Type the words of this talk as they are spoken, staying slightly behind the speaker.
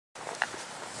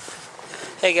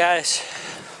Hey guys,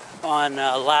 on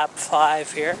lap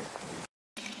 5 here.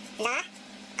 The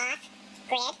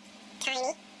off-grid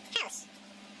tiny house.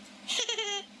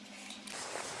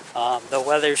 The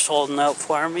weather's holding out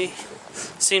for me.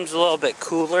 Seems a little bit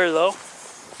cooler though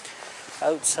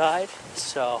outside,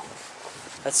 so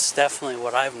that's definitely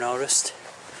what I've noticed.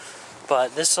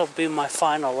 But this will be my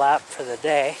final lap for the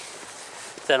day.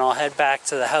 Then I'll head back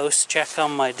to the house, check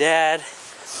on my dad,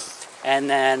 and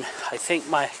then I think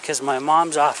because my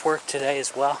mom's off work today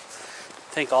as well,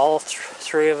 I think all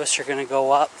three of us are going to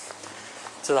go up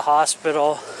to the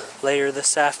hospital later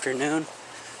this afternoon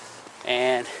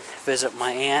and visit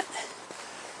my aunt,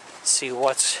 see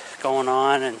what's going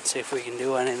on and see if we can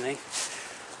do anything.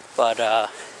 But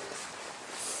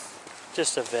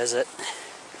just a visit,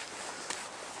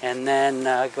 and then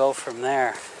go from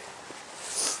there.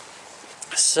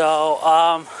 So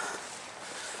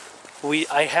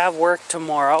I have work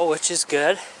tomorrow, which is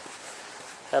good.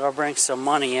 That'll bring some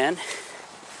money in.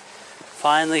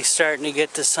 Finally starting to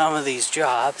get to some of these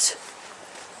jobs.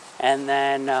 And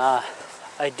then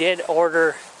I did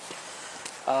order,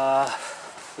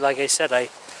 like I said,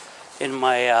 in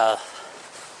my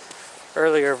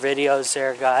earlier videos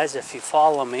there, guys, if you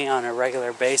follow me on a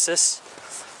regular basis,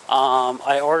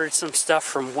 I ordered some stuff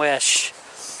from Wish.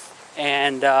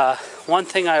 And one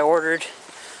thing I ordered,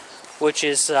 which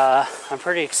is I'm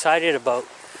pretty excited about,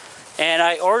 and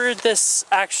I ordered this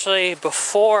actually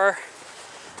before,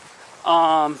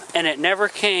 and it never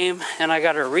came, and I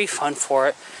got a refund for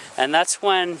it, and that's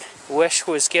when Wish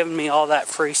was giving me all that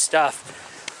free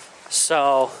stuff,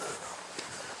 so,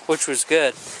 which was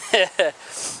good.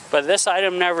 But this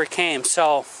item never came,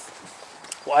 so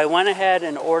I went ahead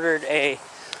and ordered a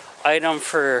item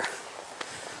for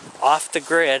off the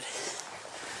grid,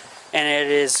 and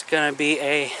it is going to be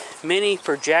a mini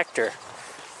projector,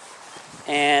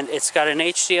 and it's got an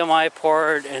HDMI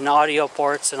port and audio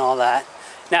ports and all that.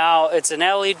 Now it's an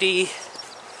LED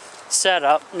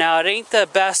setup. Now it ain't the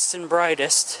best and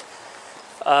brightest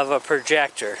of a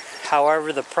projector,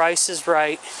 however the price is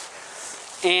right,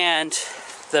 and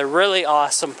the really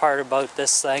awesome part about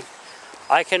this thing,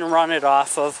 I can run it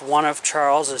off of one of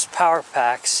Charles's power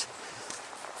packs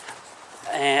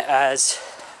as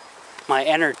my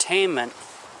entertainment.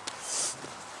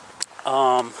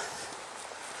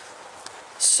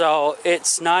 So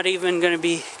it's not even going to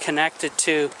be connected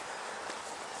to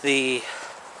the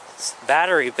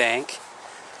battery bank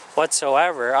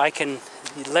whatsoever. I can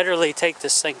literally take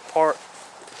this thing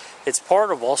it's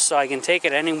portable, so I can take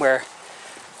it anywhere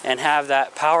and have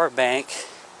that power bank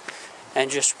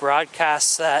and just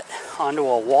broadcast that onto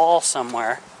a wall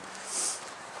somewhere.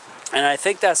 And I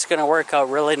think that's going to work out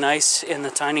really nice in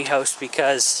the tiny house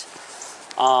because,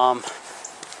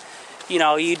 you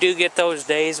know, you do get those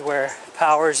days where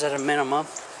power's at a minimum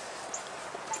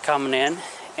coming in.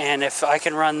 And if I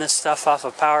can run this stuff off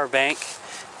a power bank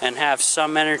and have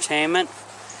some entertainment,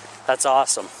 that's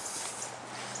awesome.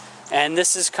 And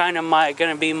this is kind of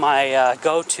going to be my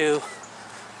go-to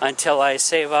until I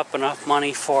save up enough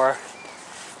money for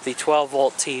the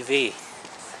 12-volt TV.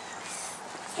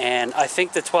 And I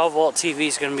think the 12-volt TV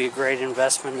is going to be a great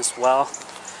investment as well,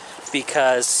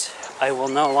 because I will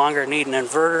no longer need an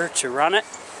inverter to run a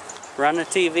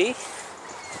TV,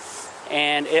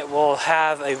 and it will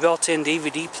have a built-in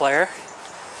DVD player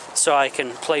so I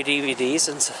can play DVDs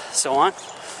and so on.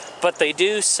 But they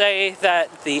do say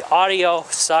that the audio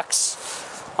sucks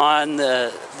on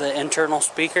the internal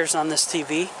speakers on this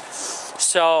TV.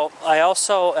 So I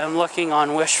also am looking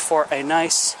on Wish for a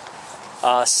nice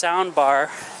sound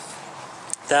bar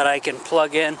that I can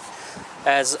plug in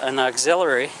as an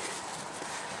auxiliary,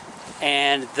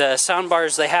 and the sound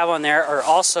bars they have on there are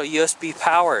also USB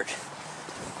powered,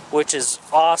 which is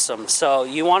awesome. So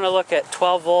you want to look at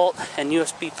 12 volt and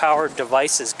USB powered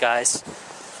devices, guys,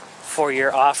 for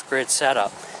your off-grid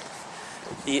setup.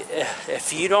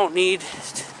 If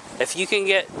you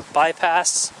can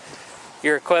bypass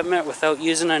your equipment without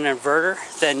using an inverter,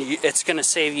 then it's going to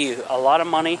save you a lot of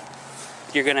money.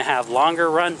 You're going to have longer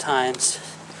run times,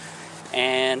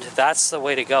 and that's the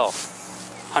way to go,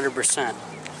 100%.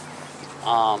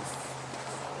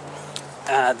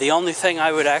 The only thing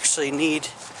I would actually need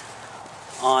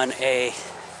on a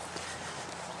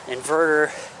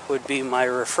inverter would be my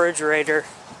refrigerator,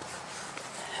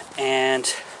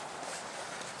 and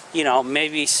you know,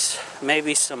 maybe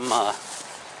some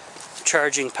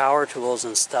charging power tools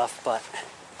and stuff, but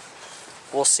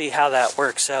we'll see how that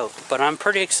works out. But I'm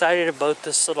pretty excited about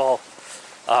this little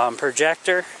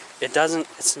projector.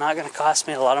 It's not going to cost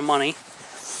me a lot of money,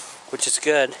 which is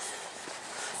good.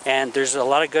 And there's a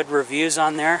lot of good reviews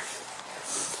on there.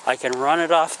 I can run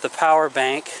it off the power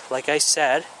bank, like I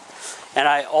said. And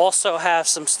I also have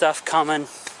some stuff coming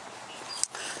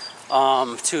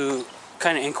to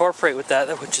kind of incorporate with that,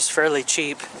 which is fairly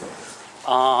cheap.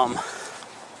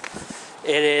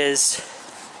 It is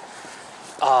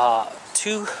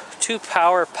two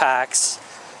power packs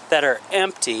that are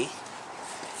empty,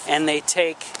 and they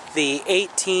take the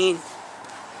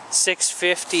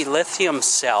 18650 lithium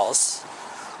cells,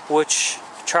 which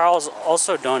Charles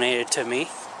also donated to me,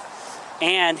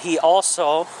 and he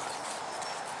also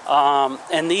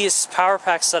and these power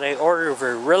packs that I ordered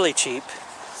were really cheap,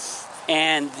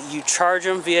 and you charge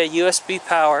them via USB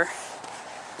power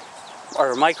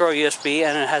or micro USB,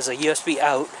 and it has a USB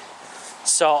out,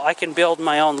 so I can build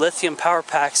my own lithium power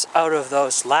packs out of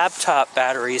those laptop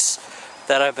batteries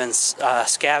that I've been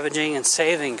scavenging and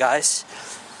saving, guys,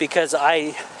 because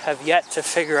I have yet to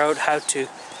figure out how to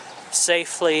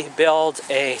safely build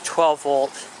a 12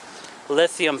 volt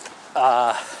lithium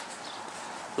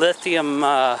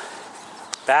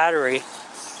battery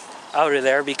out of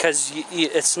there, because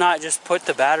it's not just put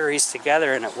the batteries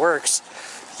together and it works.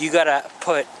 You gotta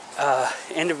put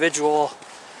individual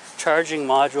charging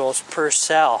modules per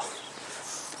cell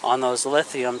on those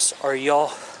lithiums, or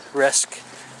you'll risk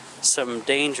some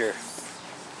danger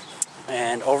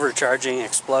and overcharging,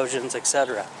 explosions,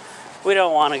 etc. We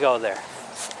don't want to go there.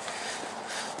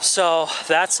 So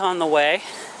that's on the way.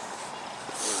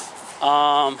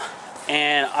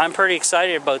 And I'm pretty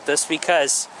excited about this,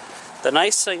 because the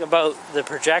nice thing about the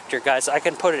projector, guys, I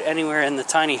can put it anywhere in the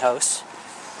tiny house.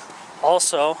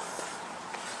 Also,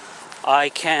 I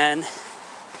can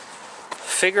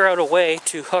figure out a way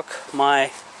to hook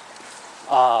my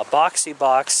boxy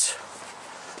box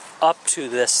up to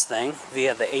this thing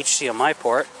via the HDMI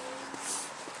port,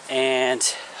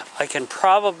 and I can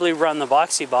probably run the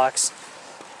boxy box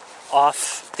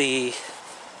off the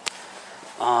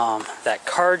that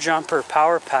car jumper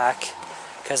power pack,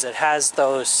 because it has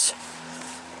those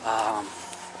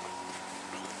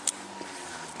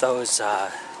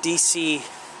DC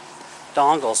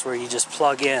dongles where you just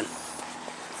plug in,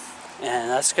 and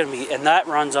that's gonna be, and that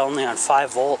runs only on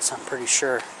 5 volts, I'm pretty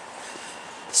sure.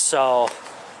 So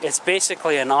it's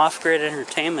basically an off-grid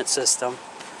entertainment system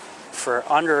for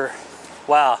under,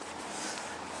 wow,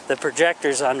 the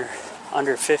projector's under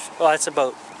 50, well, it's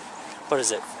about, what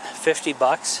is it,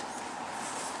 $50,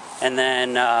 and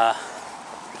then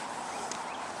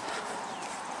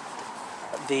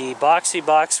the boxy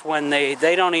box, when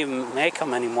they don't even make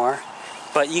them anymore,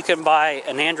 but you can buy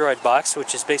an Android box,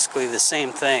 which is basically the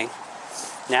same thing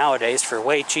nowadays for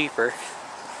way cheaper.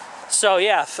 So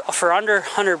yeah, for under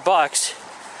 $100,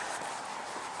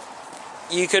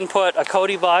 you can put a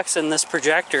Kodi box and this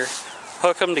projector,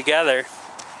 hook them together,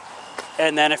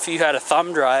 and then if you had a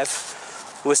thumb drive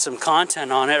with some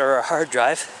content on it, or a hard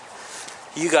drive,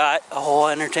 you got a whole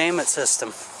entertainment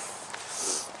system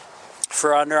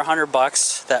for under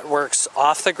 $100 that works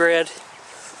off the grid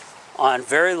on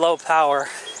very low power,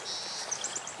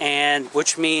 and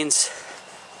which means,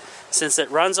 since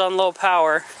it runs on low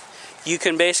power, you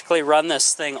can basically run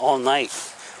this thing all night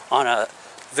on a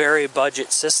very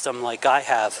budget system like I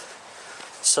have.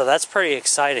 So that's pretty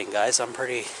exciting, guys. I'm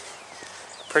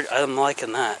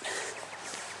liking that.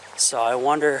 So I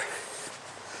wonder,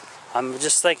 I'm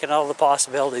just thinking all the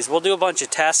possibilities. We'll do a bunch of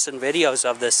tests and videos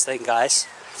of this thing, guys.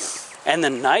 And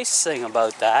the nice thing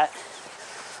about that,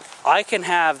 I can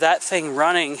have that thing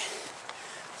running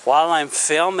while I'm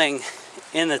filming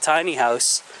in the tiny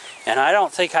house, and I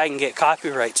don't think I can get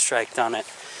copyright striked on it,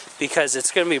 because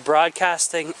it's going to be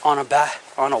broadcasting on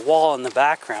a wall in the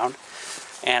background,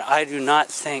 and I do not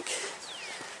think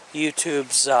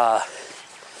YouTube's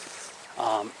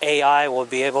AI will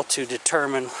be able to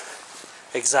determine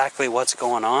exactly what's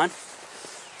going on.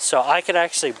 So I could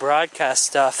actually broadcast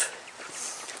stuff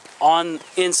on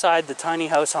inside the tiny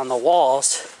house on the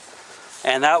walls,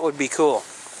 and that would be cool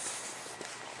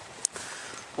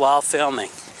while filming.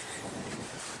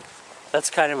 That's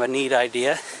kind of a neat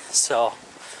idea. So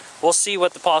we'll see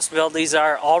what the possibilities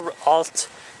are.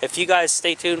 If you guys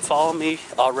stay tuned, follow me,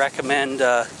 I'll recommend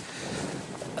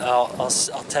I'll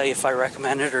tell you if I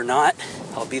recommend it or not.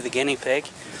 I'll be the guinea pig.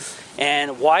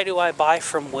 And why do I buy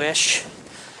from Wish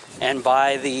and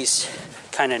buy these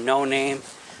kind of no-name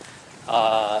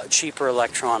cheaper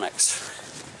electronics?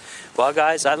 Well,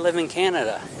 guys, I live in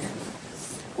Canada.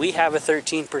 We have a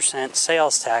 13%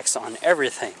 sales tax on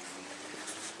everything.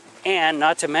 And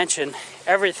not to mention,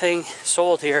 everything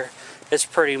sold here is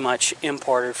pretty much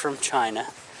imported from China.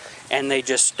 And they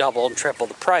just double and triple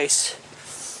the price,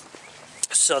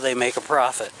 so they make a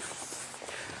profit.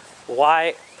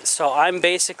 Why? So I'm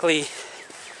basically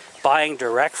buying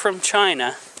direct from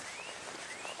China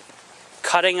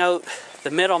cutting out the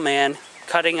middleman,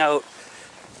 cutting out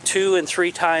 2 and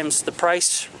 3 times the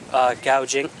price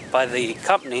gouging by the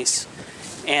companies,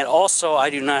 and also I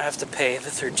do not have to pay the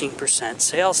 13%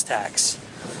 sales tax,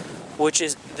 which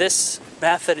is, this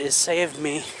method has saved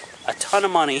me a ton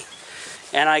of money,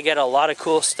 and I get a lot of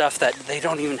cool stuff that they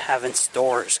don't even have in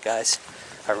stores, guys,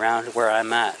 around where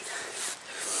I'm at.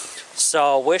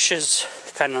 So Wish is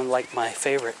kind of like my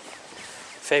favorite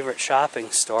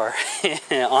shopping store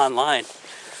online.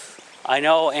 I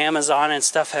know Amazon and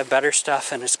stuff have better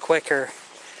stuff and it's quicker,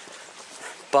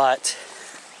 but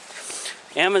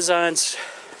Amazon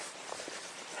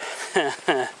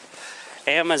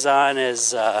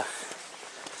is,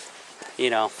 you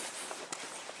know,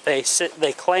 they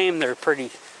claim they're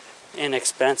pretty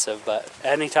inexpensive, but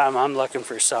anytime I'm looking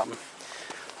for something,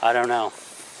 I don't know,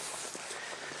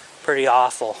 pretty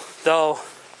awful. Though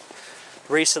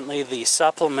recently the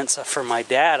supplements for my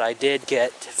dad I did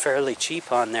get fairly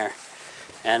cheap on there,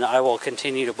 and I will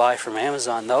continue to buy from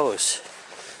Amazon those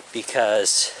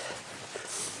because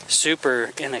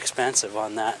super inexpensive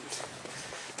on that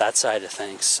side of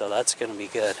things, so that's going to be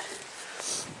good.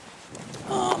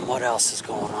 What else is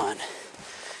going on?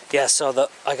 Yeah, so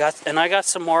I got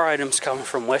some more items coming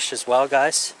from Wish as well,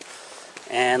 guys.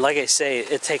 And like I say,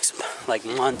 it takes like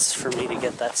months for me to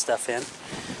get that stuff in.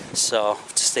 So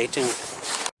stay tuned.